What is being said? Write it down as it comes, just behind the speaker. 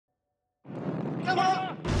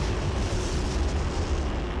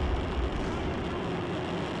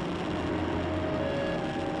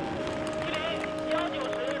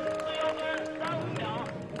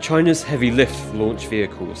China's heavy lift launch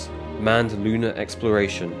vehicles, manned lunar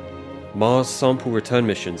exploration, Mars sample return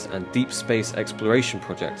missions and deep space exploration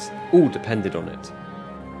projects all depended on it.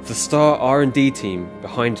 The star R&D team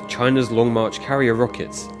behind China's Long March carrier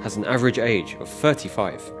rockets has an average age of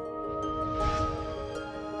 35.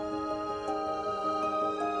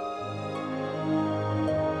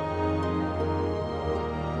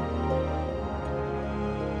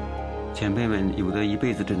前辈们有的一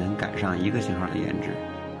辈子只能赶上一个型号的研制，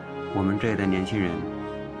我们这一代年轻人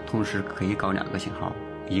同时可以搞2个型号，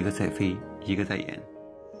一个在飞，一个在研。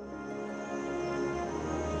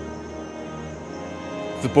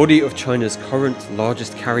 The body of China's current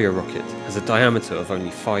largest carrier rocket has a diameter of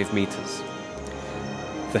only 5 meters.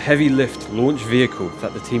 The heavy lift launch vehicle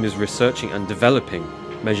that the team is researching and developing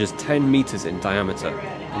measures 10 meters in diameter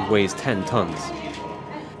and weighs 10 tons.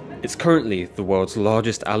 It's currently the world's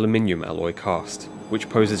largest aluminium alloy cast, which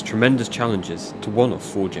poses tremendous challenges to one-off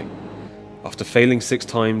forging. After failing 6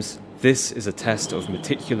 times, this is a test of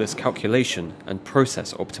meticulous calculation and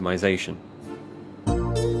process optimization.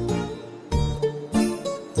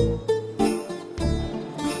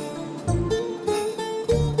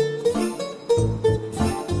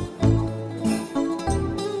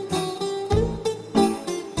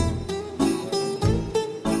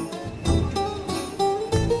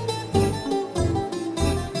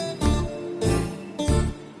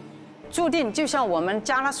 注定就像我们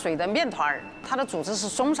加了水的面团儿，它的组织是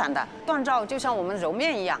松散的。锻造就像我们揉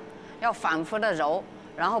面一样，要反复的揉，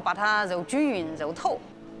然后把它揉均匀、揉透。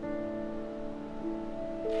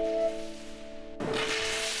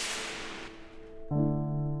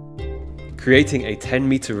Creating a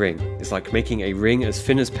 10-meter ring is like making a ring as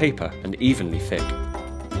thin as paper and evenly thick.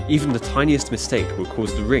 Even the tiniest mistake will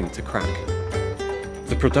cause the ring to crack.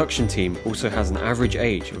 The production team also has an average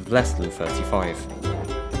age of less than 35.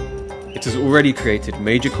 It has already created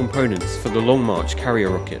major components for the Long March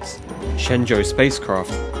carrier rockets, Shenzhou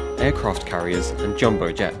spacecraft, aircraft carriers and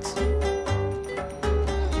jumbo jets.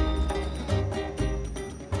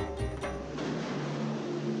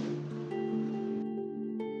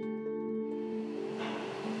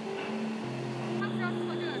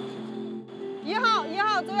 ”1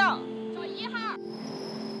号左右，找1号。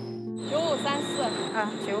9534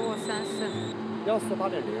啊，9534。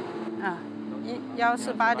148.0啊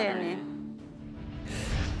，148.0。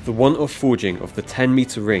 The one-off forging of the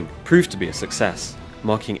 10-meter ring proved to be a success,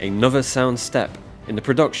 marking another sound step in the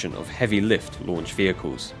production of heavy lift launch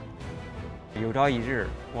vehicles. 有朝一日，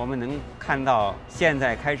我们能看到现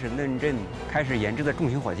在开始论证、开始研制的重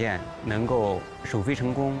型火箭能够首飞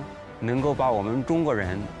成功，能够把我们中国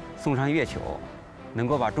人送上月球，能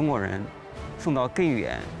够把中国人送到更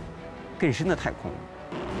远、更深的太空。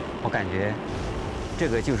我感觉，这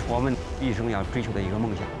个就是我们一生要追求的一个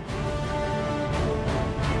梦想。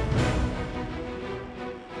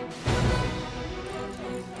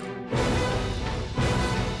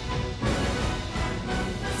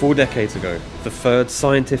 4 decades ago, the third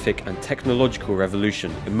scientific and technological revolution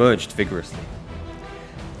emerged vigorously.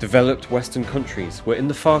 Developed Western countries were in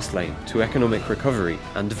the fast lane to economic recovery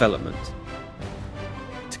and development.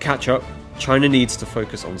 To catch up, China needs to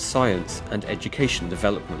focus on science and education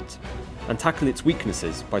development, and tackle its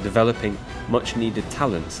weaknesses by developing much-needed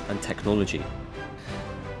talents and technology.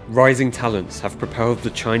 Rising talents have propelled the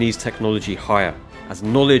Chinese technology higher, as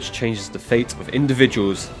knowledge changes the fate of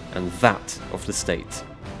individuals and that of the state.